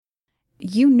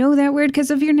You know that word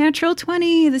because of your natural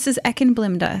 20. This is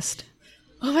Eckenblim dust.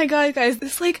 Oh my god, guys,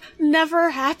 this, never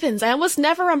happens. I almost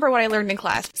never remember what I learned in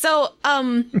class. So,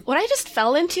 what I just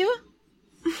fell into...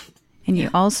 And you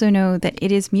also know that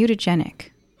it is mutagenic.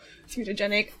 It's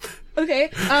mutagenic. Okay,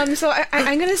 so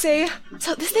I'm gonna say...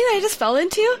 So, this thing that I just fell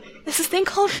into is this thing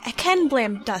called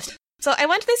Eckenblim dust. So, I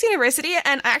went to this university,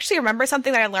 and I actually remember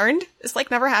something that I learned. This,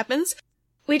 never happens.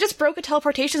 We just broke a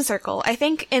teleportation circle, I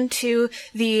think, into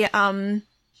the,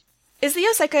 Is the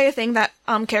Yosekai a thing that,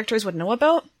 characters would know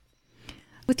about?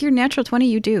 With your natural 20,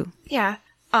 you do. Yeah.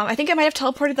 I think I might have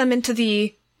teleported them into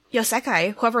the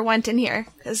Yosekai, whoever went in here,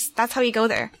 because that's how you go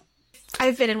there.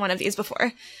 I've been in one of these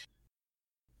before.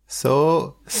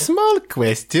 So, small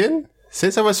question.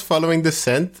 Since I was following the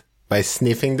scent by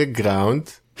sniffing the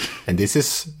ground, and this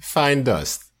is fine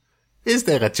dust, is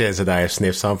there a chance that I have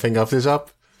sniffed something of this up?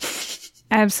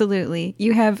 Absolutely.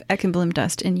 You have Eckenblim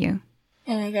dust in you.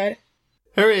 Oh my god.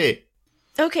 Hurry!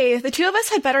 Okay, the two of us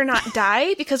had better not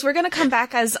die, because we're gonna come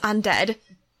back as undead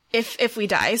if we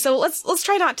die. So let's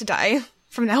try not to die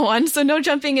from now on. So no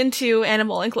jumping into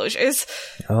animal enclosures.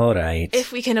 All right.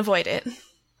 If we can avoid it.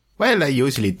 Well, I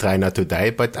usually try not to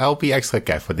die, but I'll be extra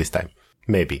careful this time.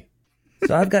 Maybe.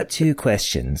 So I've got 2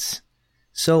 questions.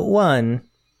 So one,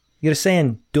 you're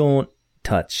saying don't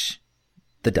touch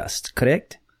the dust,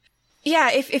 correct?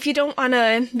 Yeah, if you don't want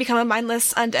to become a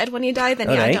mindless undead when you die, then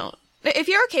All yeah, right. don't. If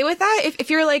you're okay with that, if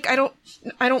you're like, I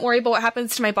don't worry about what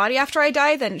happens to my body after I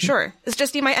die, then sure. It's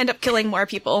just you might end up killing more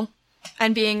people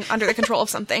and being under the control of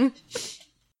something.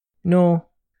 No,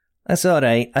 that's all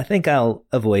right. I think I'll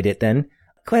avoid it then.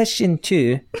 Question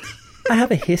 2, I have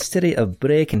a history of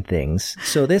breaking things.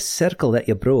 So this circle that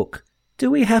you broke, do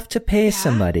we have to pay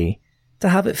somebody to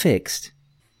have it fixed?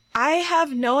 I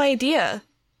have no idea.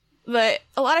 But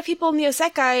a lot of people in the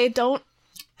Yosekai don't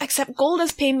accept gold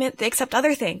as payment, they accept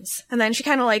other things. And then she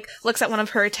kind of looks at one of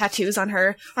her tattoos on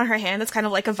her hand that's kind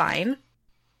of like a vine.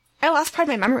 I lost part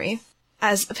of my memory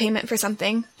as a payment for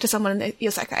something to someone in the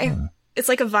Yosekai. It's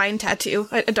like a vine tattoo,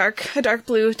 a dark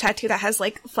blue tattoo that has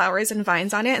flowers and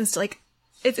vines on it, and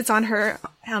it's on her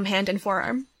hand and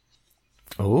forearm.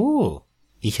 Oh,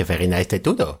 it's a very nice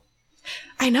tattoo though.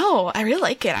 I know, I really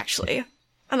like it actually.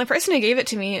 And the person who gave it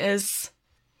to me is...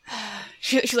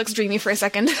 She looks dreamy for a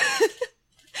second.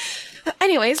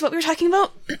 Anyways, what we were talking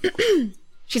about?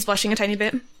 She's blushing a tiny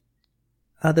bit.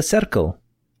 The circle.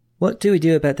 What do we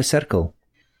do about the circle?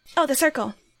 Oh, the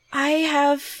circle. I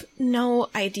have no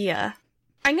idea.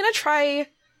 I'm gonna try,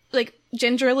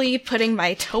 gingerly putting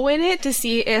my toe in it to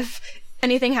see if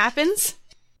anything happens.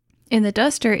 In the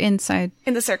dust or inside?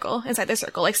 In the circle. Inside the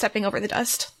circle, stepping over the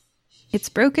dust. It's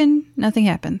broken, nothing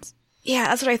happens. Yeah,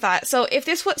 that's what I thought. So if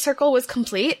this circle was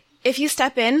complete, if you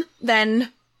step in,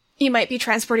 then you might be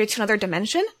transported to another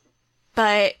dimension.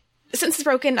 But since it's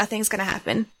broken, nothing's gonna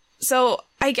happen. So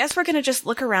I guess we're gonna just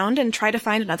look around and try to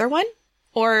find another one.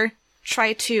 Or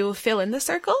try to fill in the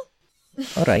circle.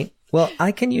 All right. Well,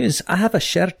 I have a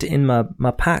shirt in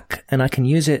my pack, and I can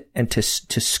use it and to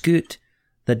scoot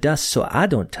the dust so I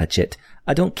don't touch it.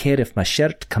 I don't care if my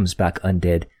shirt comes back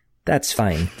undead. That's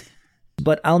fine.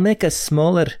 But I'll make a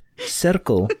smaller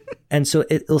circle, and so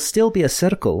it'll still be a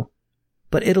circle,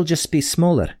 but it'll just be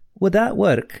smaller. Would that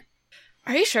work?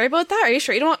 Are you sure about that? Are you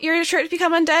sure you don't want your shirt to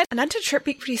become undead? An undead shirt would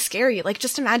be pretty scary.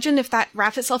 Just imagine if that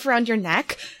wrapped itself around your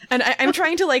neck. And I'm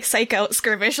trying to, psych out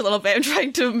Skirmish a little bit. I'm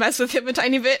trying to mess with him a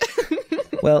tiny bit.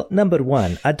 Well, number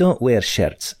 1, I don't wear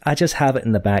shirts. I just have it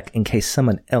in the back in case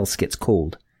someone else gets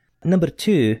cold. Number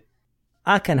 2,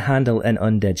 I can handle an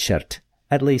undead shirt.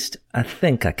 At least, I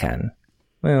think I can.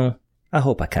 Well, I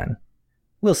hope I can.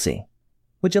 We'll see.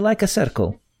 Would you like a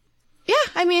circle? Yeah,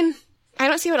 I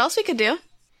don't see what else we could do.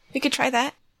 We could try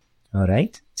that. All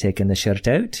right, taking the shirt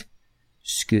out.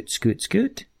 Scoot, scoot,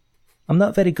 scoot. I'm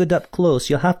not very good up close.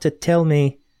 You'll have to tell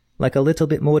me, a little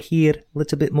bit more here, a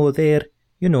little bit more there.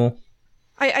 You know.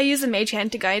 I use the mage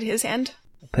hand to guide his hand.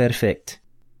 Perfect.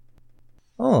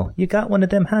 Oh, you got one of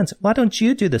them hands. Why don't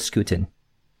you do the scooting?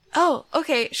 Oh,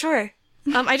 okay, sure.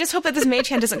 I just hope that this mage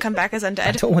hand doesn't come back as undead.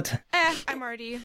 I don't want to... I'm already